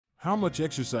How much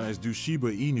exercise do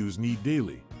Shiba Inus need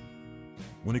daily?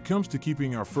 When it comes to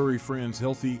keeping our furry friends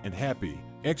healthy and happy,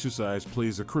 exercise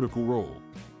plays a critical role.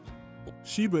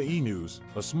 Shiba Inus,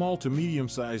 a small to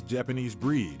medium-sized Japanese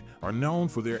breed, are known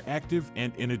for their active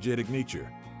and energetic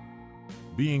nature.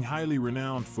 Being highly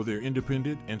renowned for their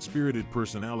independent and spirited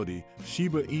personality,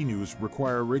 Shiba Inus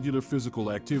require regular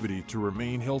physical activity to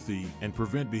remain healthy and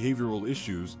prevent behavioral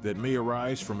issues that may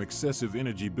arise from excessive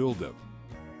energy buildup.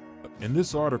 In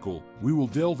this article, we will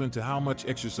delve into how much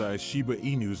exercise Shiba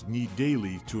Inus need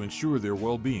daily to ensure their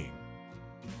well-being.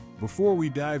 Before we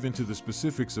dive into the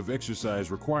specifics of exercise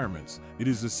requirements, it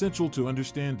is essential to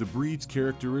understand the breed's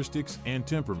characteristics and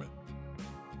temperament.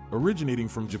 Originating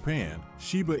from Japan,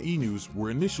 Shiba Inus were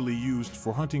initially used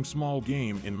for hunting small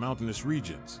game in mountainous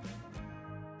regions.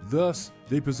 Thus,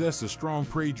 they possess a strong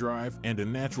prey drive and a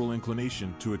natural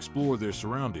inclination to explore their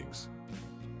surroundings.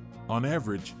 On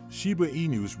average, Shiba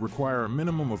Inus require a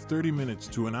minimum of 30 minutes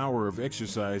to an hour of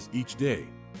exercise each day.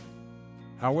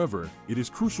 However, it is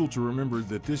crucial to remember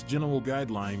that this general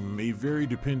guideline may vary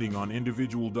depending on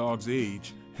individual dog's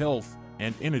age, health,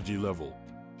 and energy level.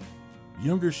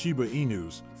 Younger Shiba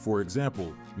Inus, for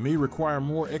example, may require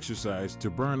more exercise to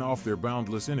burn off their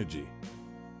boundless energy.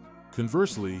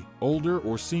 Conversely, older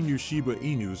or senior Shiba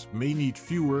Inus may need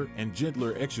fewer and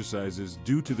gentler exercises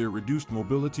due to their reduced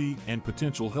mobility and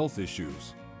potential health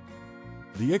issues.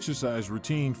 The exercise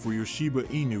routine for your Shiba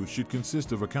Inu should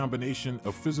consist of a combination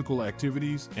of physical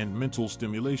activities and mental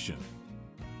stimulation.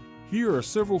 Here are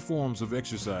several forms of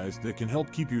exercise that can help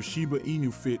keep your Shiba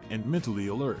Inu fit and mentally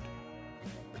alert.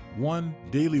 1.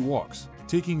 Daily walks.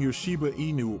 Taking your Shiba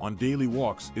Inu on daily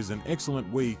walks is an excellent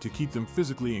way to keep them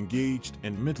physically engaged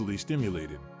and mentally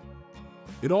stimulated.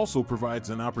 It also provides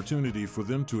an opportunity for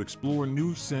them to explore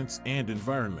new scents and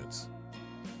environments.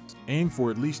 Aim for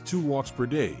at least 2 walks per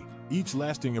day, each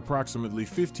lasting approximately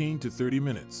 15 to 30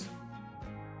 minutes.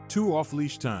 2.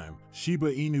 Off-leash time.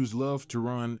 Shiba Inus love to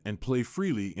run and play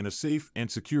freely in a safe and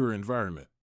secure environment.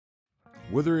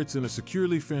 Whether it's in a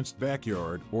securely fenced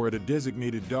backyard or at a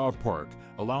designated dog park,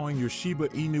 allowing your Shiba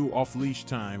Inu off-leash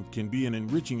time can be an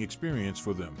enriching experience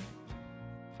for them.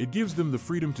 It gives them the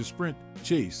freedom to sprint,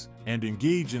 chase, and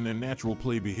engage in their natural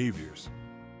play behaviors.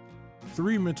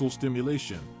 3. Mental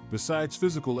stimulation. Besides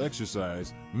physical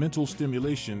exercise, mental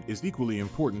stimulation is equally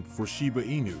important for Shiba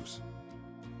Inus.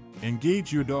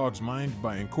 Engage your dog's mind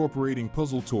by incorporating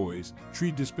puzzle toys,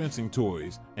 treat dispensing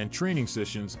toys, and training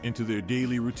sessions into their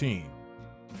daily routine.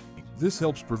 This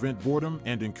helps prevent boredom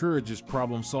and encourages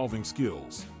problem-solving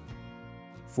skills.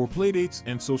 For playdates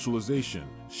and socialization,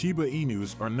 Shiba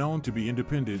Inus are known to be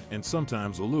independent and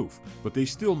sometimes aloof, but they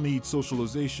still need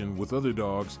socialization with other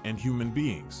dogs and human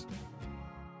beings.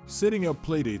 Setting up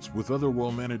playdates with other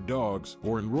well-mannered dogs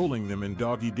or enrolling them in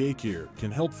doggy daycare can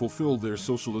help fulfill their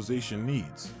socialization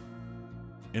needs.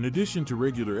 In addition to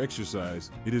regular exercise,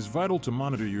 it is vital to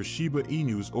monitor your Shiba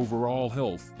Inu's overall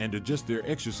health and adjust their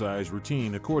exercise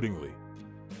routine accordingly.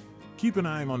 Keep an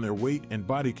eye on their weight and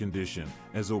body condition,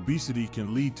 as obesity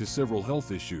can lead to several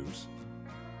health issues.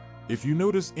 If you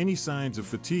notice any signs of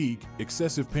fatigue,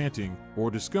 excessive panting, or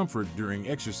discomfort during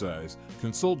exercise,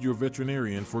 consult your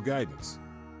veterinarian for guidance.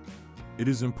 It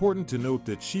is important to note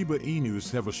that Shiba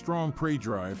Inus have a strong prey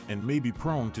drive and may be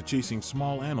prone to chasing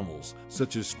small animals,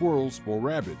 such as squirrels or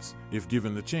rabbits, if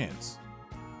given the chance.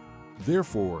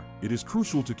 Therefore, it is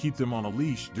crucial to keep them on a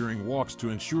leash during walks to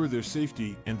ensure their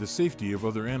safety and the safety of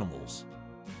other animals.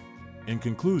 In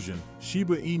conclusion,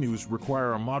 Shiba Inus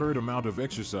require a moderate amount of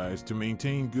exercise to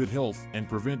maintain good health and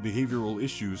prevent behavioral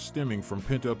issues stemming from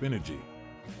pent-up energy.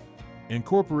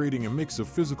 Incorporating a mix of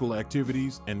physical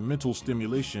activities and mental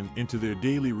stimulation into their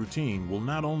daily routine will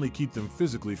not only keep them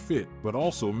physically fit, but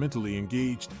also mentally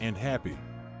engaged and happy.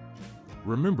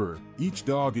 Remember, each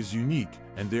dog is unique,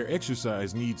 and their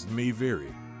exercise needs may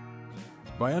vary.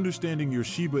 By understanding your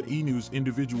Shiba Inu's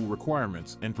individual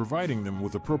requirements and providing them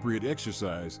with appropriate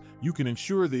exercise, you can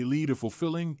ensure they lead a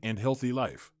fulfilling and healthy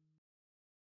life.